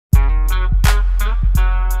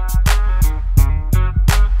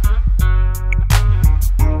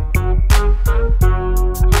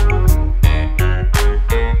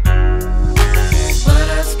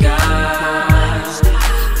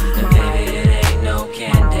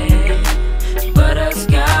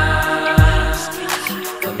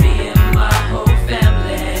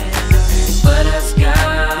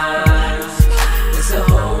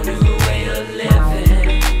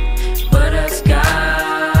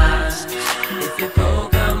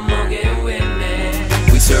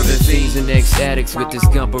addicts with this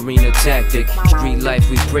Gumperina tactic. Street life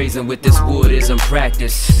we praising with this wood isn't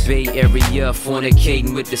practice. Bay Area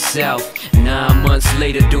fornicating with the South. 9 months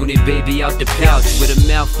later, Doonie baby out the pouch with a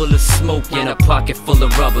mouth full of smoke and a pocket full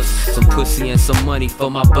of rubbers. Some pussy and some money for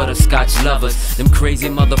my butterscotch lovers. Them crazy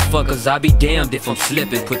motherfuckers, I be damned if I'm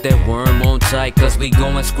slipping. Put that worm on tight cause we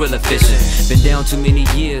going Skrilla fishing. Been down too many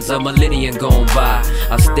years, a millennium gone by.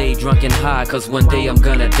 I stay drunk and high cause one day I'm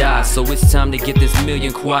gonna die. So it's time to get this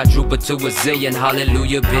million quadruple to a zillion.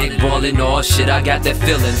 Hallelujah, big ballin', all shit, I got that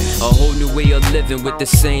feeling. A whole new way of living with the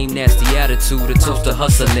same nasty attitude. A toast to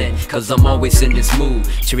hustling, cause I'm always in this mood.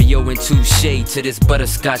 Cheerio and touche to this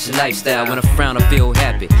butterscotch lifestyle. When I frown I feel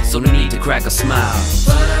happy, so no need to crack a smile.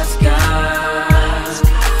 Butterscotch,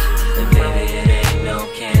 and baby it ain't no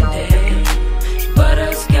candy.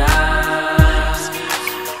 Butterscotch,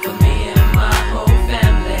 for me and my whole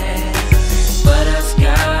family. Butterscotch,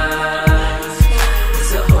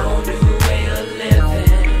 it's a whole new way of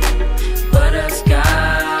living.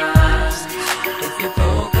 Butterscotch, if you're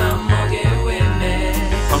poor, come on, get with me.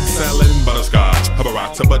 I'm selling butterscotch.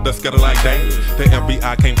 Paparazzi, but that's got it like daily. The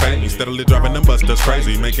FBI can't find me, steadily driving them busters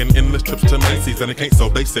crazy, making endless trips to Macy's, and they can't, so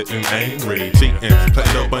they sitting angry, cheating,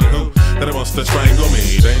 playing dope and who that it wants to strangle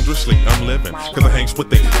me. Dangerously, I'm living, cause I hangs with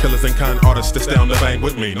the killers and con artists that's down the bank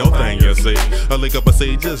with me. No thing, you see, a league of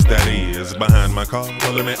procedures that is behind my car,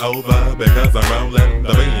 pulling me over because I'm rolling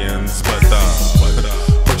the beans. But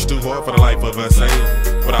push too hard for the life of a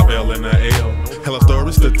sale, but I fell in the L. Hella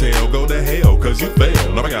stories to tell, go to hell, cause you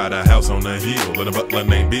failed. Now I got a house on the hill, and a butler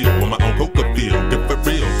named Bill, with my own coca field. Get for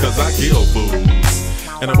real, cause I kill fools.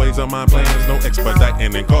 And the ways of my plans, no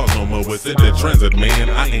expediting and cars no more with it. The transit man,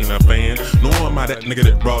 I ain't a fan. Nor am I that nigga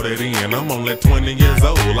that brought it in. I'm only 20 years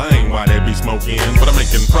old, I ain't why they be smoking. But I'm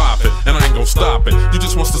making profit, and I ain't gon' stop it. You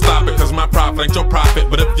just wants to stop it, cause my profit ain't your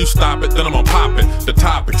profit. But if you stop it, then I'm gon' pop it. The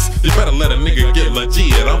topics, you better let a nigga get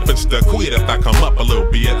legit. I'm finna to quit if I come up a little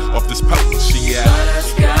bit off this post shit.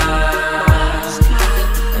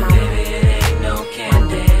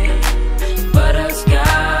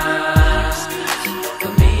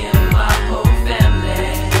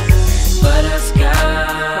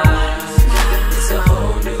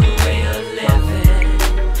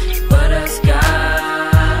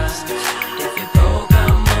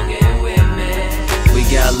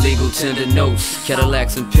 Tender notes,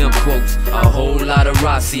 Cadillacs and pimp quotes. A whole lot of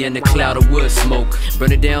Rossi and a cloud of wood smoke.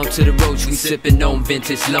 Burn it down to the roach, we sippin' on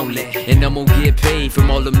vintage lonely. And I'm gon' get paid from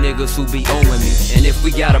all them niggas who be owing me. And if we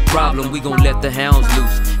got a problem, we gon' let the hounds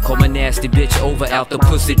loose. Call my nasty bitch over out the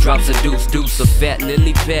pussy, drops a deuce. A fat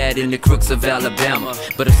lily pad in the crooks of Alabama.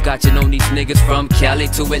 But I'm scotching on these niggas from Cali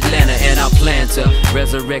to Atlanta. And I plan to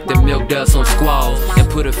resurrect the milk dust on squalls and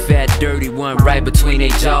put a fat dirty one right between their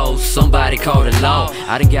jaws. Somebody call the law,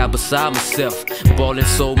 I done got beside myself, ballin'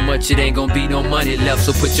 so much it ain't gon' be no money left.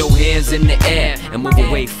 So put your hands in the air and move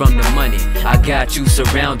away from the money. I got you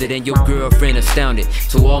surrounded and your girlfriend astounded.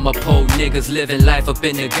 To all my poor niggas living life up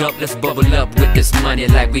in the gup, let's bubble up with this money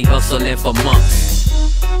like we hustlin' for months.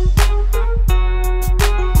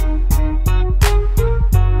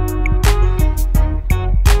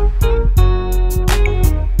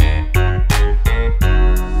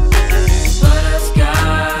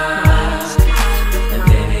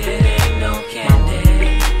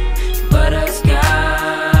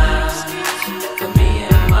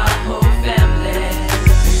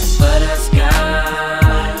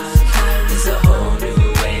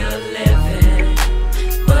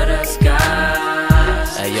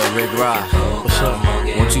 What's up?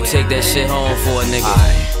 Won't you take that shit home for a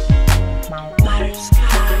nigga?